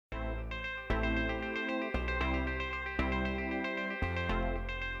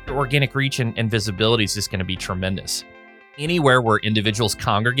Your organic reach and visibility is just going to be tremendous. Anywhere where individuals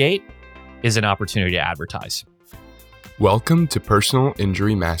congregate is an opportunity to advertise. Welcome to Personal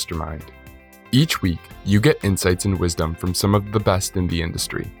Injury Mastermind. Each week, you get insights and wisdom from some of the best in the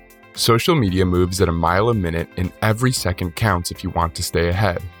industry. Social media moves at a mile a minute, and every second counts if you want to stay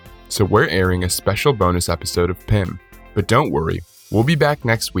ahead. So we're airing a special bonus episode of PIM. But don't worry, we'll be back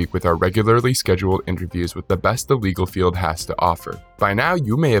next week with our regularly scheduled interviews with the best the legal field has to offer. By now,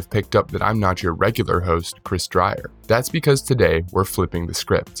 you may have picked up that I'm not your regular host, Chris Dreyer. That's because today, we're flipping the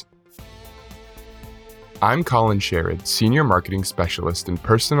script. I'm Colin, Sherrod, Senior Marketing Specialist and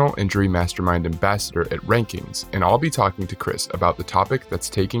Personal Injury Mastermind Ambassador at Rankings, and I'll be talking to Chris about the topic that's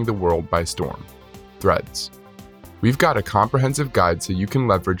taking the world by storm, threads. We've got a comprehensive guide so you can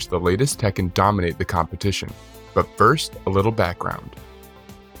leverage the latest tech and dominate the competition. But first, a little background.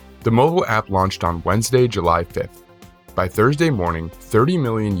 The mobile app launched on Wednesday, July 5th. By Thursday morning, 30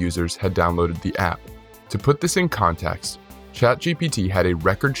 million users had downloaded the app. To put this in context, ChatGPT had a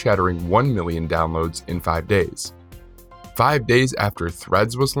record-shattering 1 million downloads in 5 days. 5 days after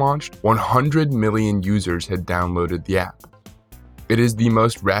Threads was launched, 100 million users had downloaded the app. It is the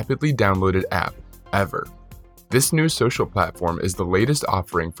most rapidly downloaded app ever. This new social platform is the latest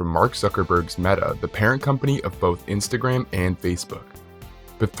offering from Mark Zuckerberg's Meta, the parent company of both Instagram and Facebook.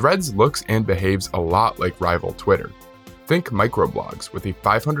 But Threads looks and behaves a lot like rival Twitter. Think microblogs with a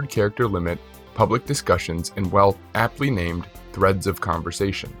 500-character limit, public discussions, and aptly named threads of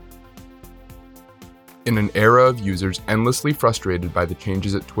conversation. In an era of users endlessly frustrated by the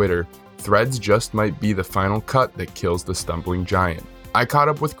changes at Twitter, Threads just might be the final cut that kills the stumbling giant. I caught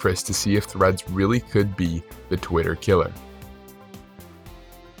up with Chris to see if Threads really could be the Twitter killer.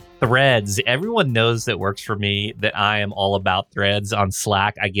 Threads. Everyone knows that works for me that I am all about threads on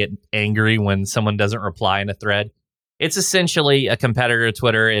Slack. I get angry when someone doesn't reply in a thread. It's essentially a competitor to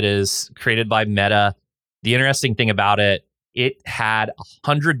Twitter. It is created by Meta. The interesting thing about it, it had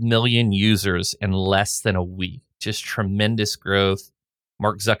 100 million users in less than a week. Just tremendous growth.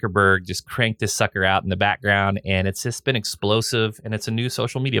 Mark Zuckerberg just cranked this sucker out in the background, and it's just been explosive, and it's a new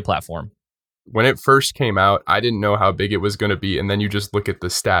social media platform. When it first came out, I didn't know how big it was going to be, and then you just look at the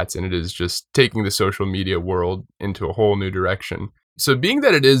stats, and it is just taking the social media world into a whole new direction. So being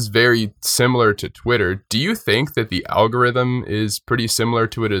that it is very similar to Twitter, do you think that the algorithm is pretty similar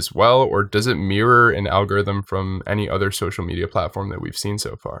to it as well, or does it mirror an algorithm from any other social media platform that we've seen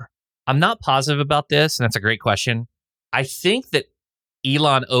so far? I'm not positive about this, and that's a great question. I think that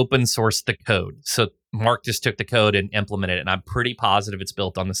Elon open sourced the code. So Mark just took the code and implemented it, and I'm pretty positive it's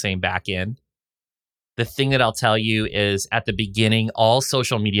built on the same back end. The thing that I'll tell you is at the beginning, all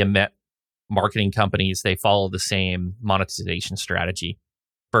social media marketing companies, they follow the same monetization strategy.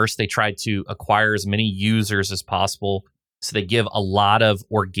 First, they try to acquire as many users as possible. So they give a lot of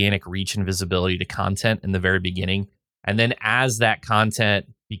organic reach and visibility to content in the very beginning. And then as that content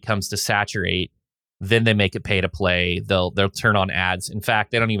becomes to saturate, then they make it pay to play. They'll turn on ads. In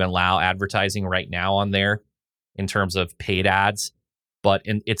fact, they don't even allow advertising right now on there in terms of paid ads, but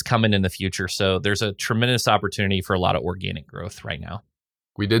it's coming in the future. So there's a tremendous opportunity for a lot of organic growth right now.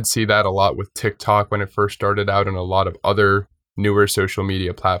 We did see that a lot with TikTok when it first started out, and a lot of other newer social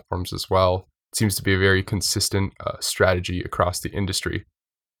media platforms as well. It seems to be a very consistent strategy across the industry.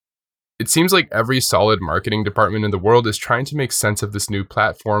 It seems like every solid marketing department in the world is trying to make sense of this new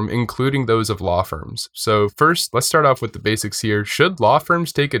platform, including those of law firms. So first, let's start off with the basics here. Should law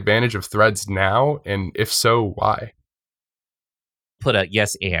firms take advantage of Threads now? And if so, why? Put a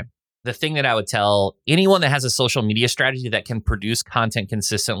yes and. The thing that I would tell anyone that has a social media strategy that can produce content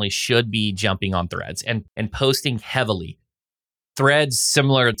consistently should be jumping on Threads and posting heavily. Threads,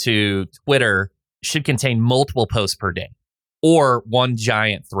 similar to Twitter, should contain multiple posts per day or one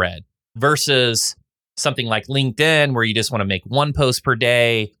giant thread versus something like LinkedIn where you just want to make one post per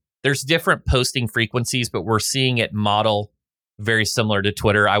day. There's different posting frequencies, but we're seeing it model very similar to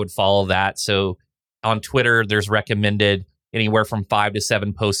Twitter. I would follow that. So on Twitter, there's recommended anywhere from 5 to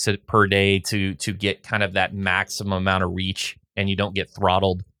 7 posts per day to get kind of that maximum amount of reach and you don't get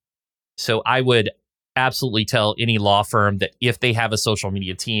throttled. So I would absolutely tell any law firm that if they have a social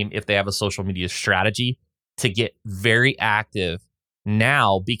media team, if they have a social media strategy, to get very active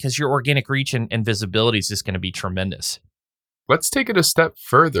now because your organic reach and visibility is just going to be tremendous. Let's take it a step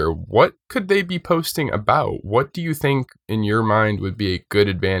further. What could they be posting about? What do you think in your mind would be a good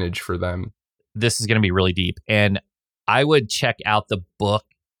advantage for them? This is going to be really deep. And I would check out the book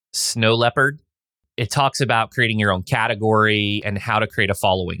Snow Leopard. It talks about creating your own category and how to create a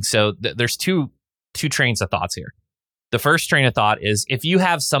following. So there's two trains of thoughts here. The first train of thought is if you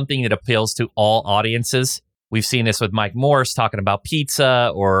have something that appeals to all audiences, We've seen this with Mike Morse talking about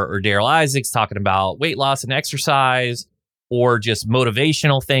pizza, or Daryl Isaacs talking about weight loss and exercise, or just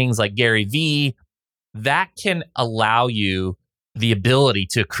motivational things like Gary Vee. That can allow you the ability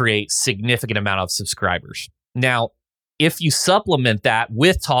to create significant amount of subscribers. Now, if you supplement that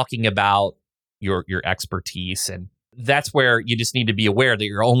with talking about your expertise, and that's where you just need to be aware that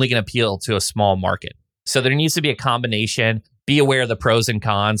you're only going to appeal to a small market. So there needs to be a combination. Be aware of the pros and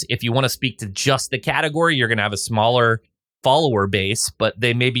cons. If you want to speak to just the category, you're going to have a smaller follower base, but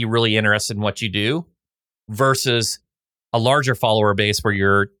they may be really interested in what you do, versus a larger follower base where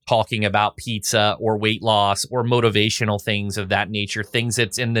you're talking about pizza or weight loss or motivational things of that nature, things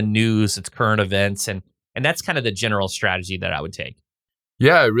that's in the news, it's current events. And that's kind of the general strategy that I would take.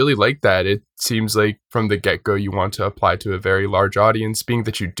 Yeah, I really like that. It seems like from the get-go, you want to apply to a very large audience, being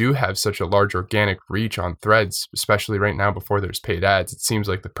that you do have such a large organic reach on Threads, especially right now before there's paid ads. It seems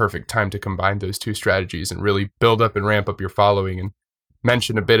like the perfect time to combine those two strategies and really build up and ramp up your following, and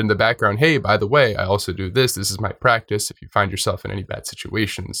mention a bit in the background, hey, by the way, I also do this. This is my practice. If you find yourself in any bad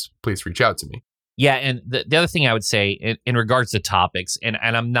situations, please reach out to me. Yeah, and the other thing I would say in regards to topics, and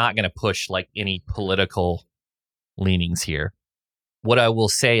I'm not going to push like any political leanings here. What I will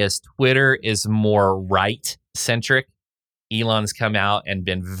say is Twitter is more right-centric. Elon's come out and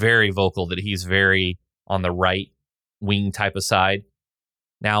been very vocal that he's very on the right-wing type of side.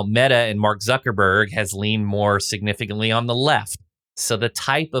 Now, Meta and Mark Zuckerberg has leaned more significantly on the left. So the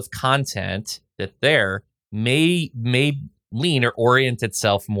type of content that there may lean or orient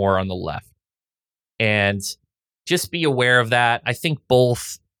itself more on the left. And just be aware of that. I think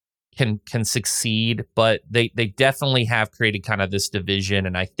both can succeed, but they definitely have created kind of this division.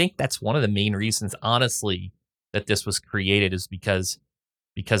 And I think that's one of the main reasons, honestly, that this was created, is because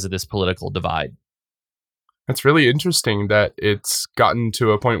of this political divide. That's really interesting that it's gotten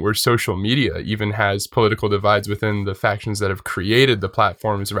to a point where social media even has political divides within the factions that have created the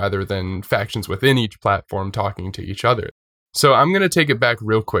platforms, rather than factions within each platform talking to each other. So I'm going to take it back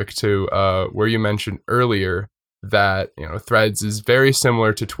real quick to where you mentioned earlier that, Threads is very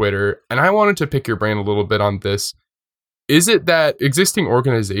similar to Twitter. And I wanted to pick your brain a little bit on this. Is it that existing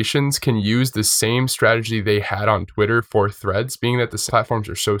organizations can use the same strategy they had on Twitter for Threads, being that the platforms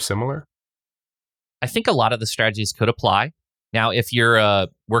are so similar? I think a lot of the strategies could apply. Now, if you're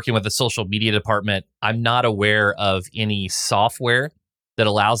working with a social media department, I'm not aware of any software that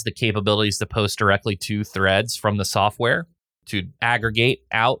allows the capabilities to post directly to Threads from the software to aggregate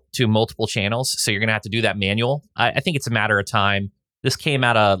out to multiple channels. So you're going to have to do that manual. I think it's a matter of time. This came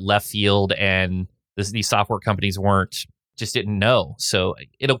out of left field, and these software companies just didn't know. So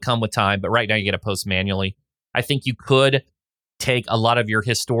it'll come with time. But right now, you got to post manually. I think you could take a lot of your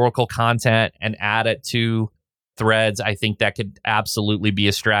historical content and add it to Threads. I think that could absolutely be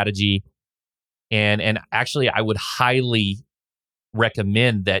a strategy. And actually, I would highly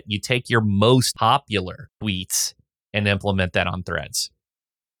recommend that you take your most popular tweets and implement that on Threads.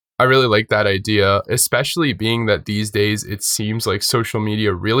 I really like that idea, especially being that these days it seems like social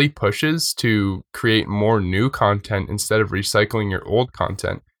media really pushes to create more new content instead of recycling your old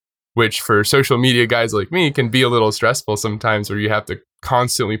content, which for social media guys like me can be a little stressful sometimes, where you have to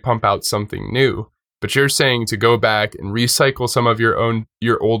constantly pump out something new. But you're saying to go back and recycle some of your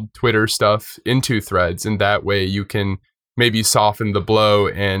old Twitter stuff into Threads, and that way you can maybe soften the blow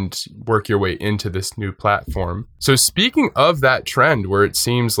and work your way into this new platform. So speaking of that trend where it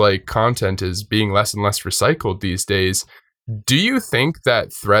seems like content is being less and less recycled these days, do you think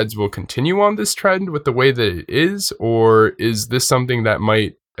that Threads will continue on this trend with the way that it is? Or is this something that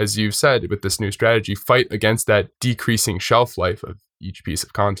might, as you've said, with this new strategy, fight against that decreasing shelf life of each piece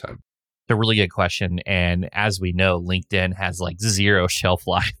of content? It's a really good question. And as we know, LinkedIn has like 0 shelf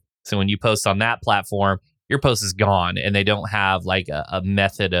life. So when you post on that platform, your post is gone, and they don't have like a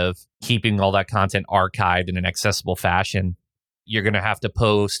method of keeping all that content archived in an accessible fashion. You're going to have to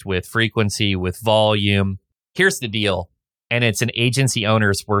post with frequency, with volume. Here's the deal. And it's an agency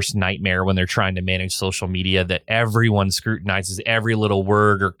owner's worst nightmare when they're trying to manage social media, that everyone scrutinizes every little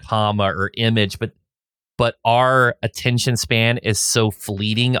word or comma or image. But our attention span is so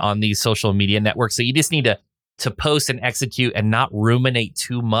fleeting on these social media networks. So you just need to post and execute and not ruminate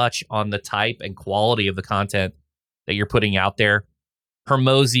too much on the type and quality of the content that you're putting out there.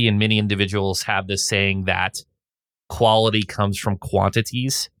 Hormozy and many individuals have this saying that quality comes from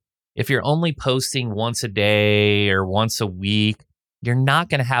quantities. If you're only posting once a day or once a week, you're not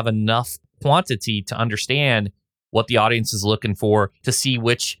going to have enough quantity to understand what the audience is looking for, to see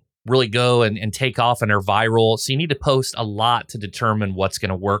which really go and take off and are viral. So you need to post a lot to determine what's going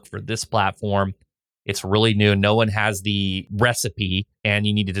to work for this platform. It's really new. No one has the recipe, and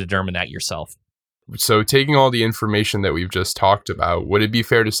you need to determine that yourself. So taking all the information that we've just talked about, would it be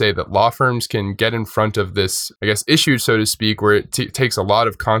fair to say that law firms can get in front of this, I guess, issue, so to speak, where it takes a lot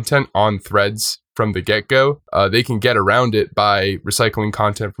of content on Threads from the get-go? They can get around it by recycling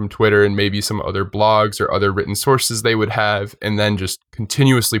content from Twitter and maybe some other blogs or other written sources they would have, and then just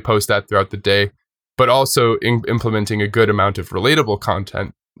continuously post that throughout the day, but also implementing a good amount of relatable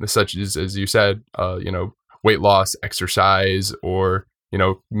content, such as you said, weight loss, exercise, or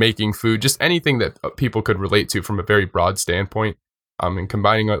making food, just anything that people could relate to from a very broad standpoint, and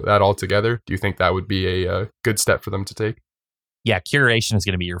combining that all together. Do you think that would be a good step for them to take? Yeah, curation is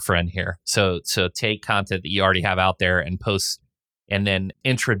going to be your friend here. So take content that you already have out there and post, and then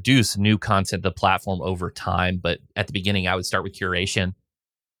introduce new content to the platform over time. But at the beginning, I would start with curation.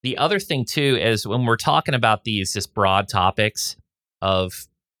 The other thing too is when we're talking about these broad topics of,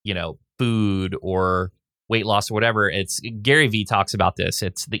 food or weight loss or whatever, it's Gary Vee talks about this.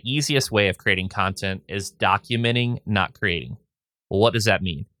 It's the easiest way of creating content is documenting, not creating. Well, what does that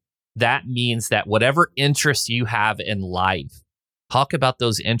mean? That means that whatever interests you have in life, talk about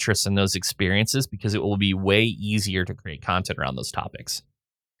those interests and those experiences, because it will be way easier to create content around those topics.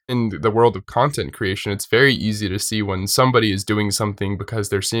 In the world of content creation, it's very easy to see when somebody is doing something because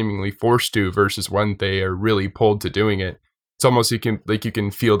they're seemingly forced to versus when they are really pulled to doing it. It's almost you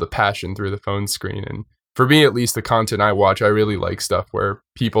can feel the passion through the phone screen. And for me, at least, the content I watch, I really like stuff where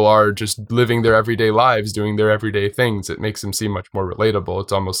people are just living their everyday lives, doing their everyday things. It makes them seem much more relatable.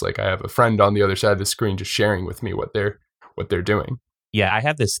 It's almost like I have a friend on the other side of the screen just sharing with me what they're doing. Yeah, I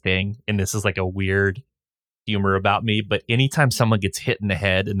have this thing, and this is like a weird humor about me, but anytime someone gets hit in the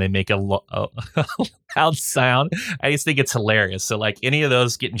head and they make a loud sound, I just think it's hilarious. So like any of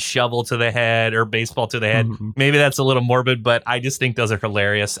those getting shovel to the head or baseball to the head, maybe that's a little morbid, but I just think those are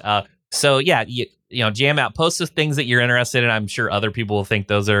hilarious. So yeah, jam out, post the things that you're interested in. I'm sure other people will think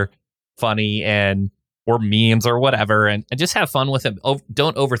those are funny or memes or whatever, and just have fun with it.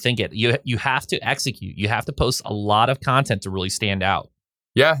 Don't overthink it. You have to execute. You have to post a lot of content to really stand out.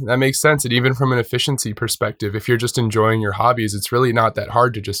 Yeah, that makes sense. And even from an efficiency perspective, if you're just enjoying your hobbies, it's really not that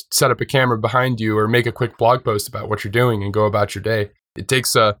hard to just set up a camera behind you or make a quick blog post about what you're doing and go about your day. It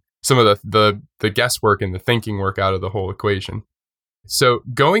takes some of the guesswork and the thinking work out of the whole equation. So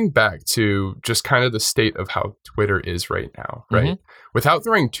going back to just kind of the state of how Twitter is right now, right? Without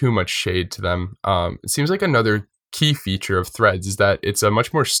throwing too much shade to them, it seems like another key feature of Threads is that it's a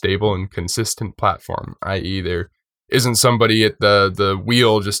much more stable and consistent platform, i.e. there isn't somebody at the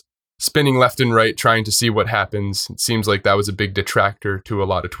wheel just spinning left and right trying to see what happens. It seems like that was a big detractor to a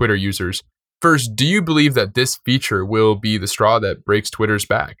lot of Twitter users. First, do you believe that this feature will be the straw that breaks Twitter's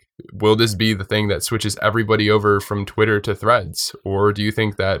back? Will this be the thing that switches everybody over from Twitter to Threads? Or do you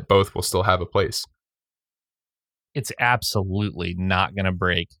think that both will still have a place? It's absolutely not going to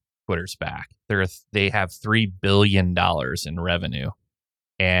break Twitter's back. They have $3 billion in revenue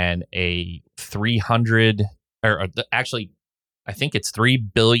and a 300, or actually, I think it's $3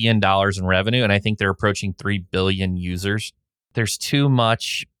 billion in revenue, and I think they're approaching 3 billion users. There's too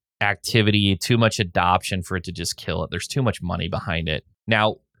much activity, too much adoption for it to just kill it. There's too much money behind it.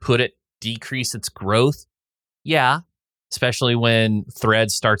 Now, could it decrease its growth? Yeah, especially when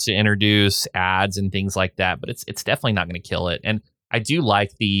Threads starts to introduce ads and things like that, but it's definitely not going to kill it. And I do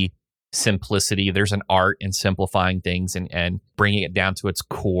like the simplicity. There's an art in simplifying things and bringing it down to its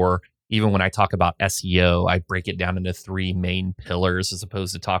core. Even when I talk about SEO, I break it down into 3 main pillars as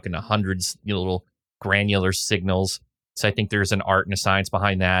opposed to talking to hundreds, little granular signals. So I think there's an art and a science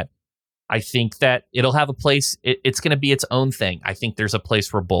behind that. I think that it'll have a place. It's going to be its own thing. I think there's a place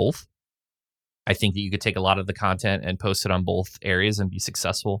for both. I think that you could take a lot of the content and post it on both areas and be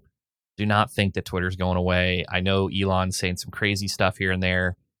successful. Do not think that Twitter's going away. I know Elon's saying some crazy stuff here and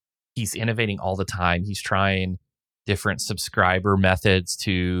there. He's innovating all the time. He's trying different subscriber methods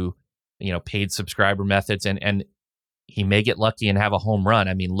to, paid subscriber methods, and he may get lucky and have a home run.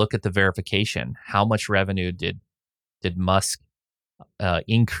 I mean, look at the verification. How much revenue did Musk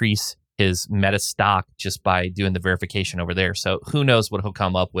increase his Meta stock just by doing the verification over there? So who knows what he'll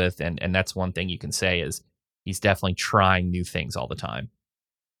come up with, and that's one thing you can say is he's definitely trying new things all the time.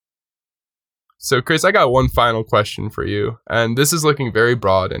 So Chris, I got one final question for you, and this is looking very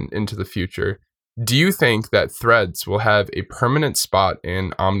broad and into the future. Do you think that Threads will have a permanent spot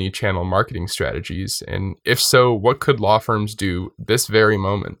in omni-channel marketing strategies? And if so, what could law firms do this very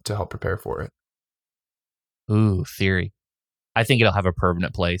moment to help prepare for it? Ooh, theory. I think it'll have a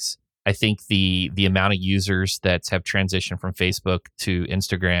permanent place. I think the amount of users that have transitioned from Facebook to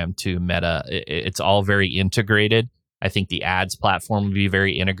Instagram to Meta, it's all very integrated. I think the ads platform will be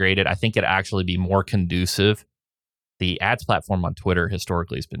very integrated. I think it'd actually be more conducive the ads platform on Twitter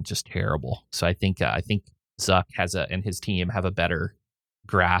historically has been just terrible. So I think Zuck and his team have a better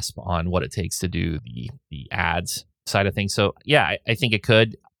grasp on what it takes to do the ads side of things. So yeah, I think it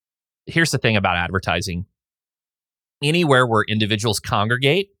could. Here's the thing about advertising. Anywhere where individuals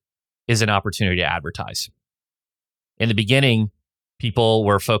congregate is an opportunity to advertise. In the beginning, people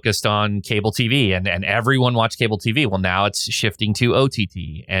were focused on cable TV and everyone watched cable TV. Well, now it's shifting to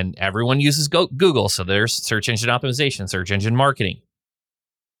OTT and everyone uses Google. So there's search engine optimization, search engine marketing.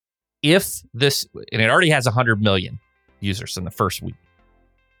 If this, and it already has 100 million users in the first week.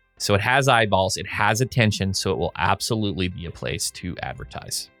 So it has eyeballs, it has attention, so it will absolutely be a place to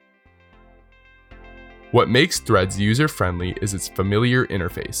advertise. What makes Threads user-friendly is its familiar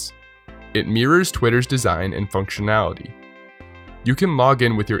interface. It mirrors Twitter's design and functionality. You can log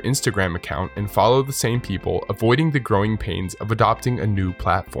in with your Instagram account and follow the same people, avoiding the growing pains of adopting a new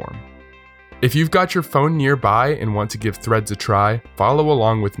platform. If you've got your phone nearby and want to give Threads a try, follow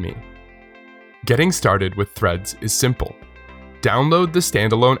along with me. Getting started with Threads is simple. Download the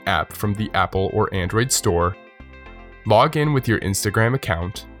standalone app from the Apple or Android store, log in with your Instagram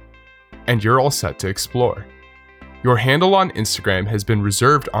account, and you're all set to explore. Your handle on Instagram has been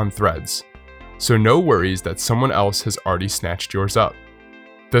reserved on Threads, so no worries that someone else has already snatched yours up.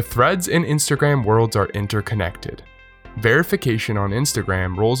 The Threads and Instagram worlds are interconnected. Verification on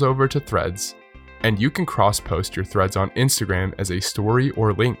Instagram rolls over to Threads, and you can cross-post your threads on Instagram as a story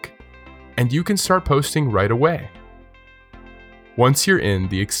or link, and you can start posting right away. Once you're in,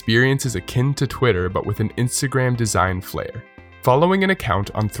 the experience is akin to Twitter but with an Instagram design flair. Following an account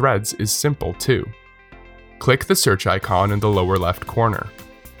on Threads is simple too. Click the search icon in the lower left corner.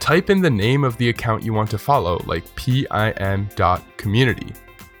 Type in the name of the account you want to follow, like pim.community,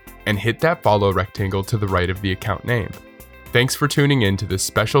 and hit that follow rectangle to the right of the account name. Thanks for tuning in to this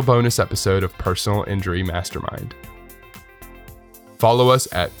special bonus episode of Personal Injury Mastermind. Follow us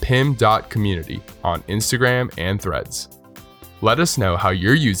at pim.community on Instagram and Threads. Let us know how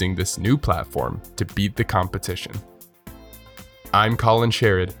you're using this new platform to beat the competition. I'm Colin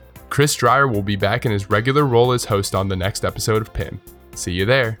Sherrod. Chris Dreyer will be back in his regular role as host on the next episode of PIM. See you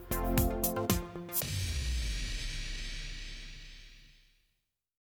there.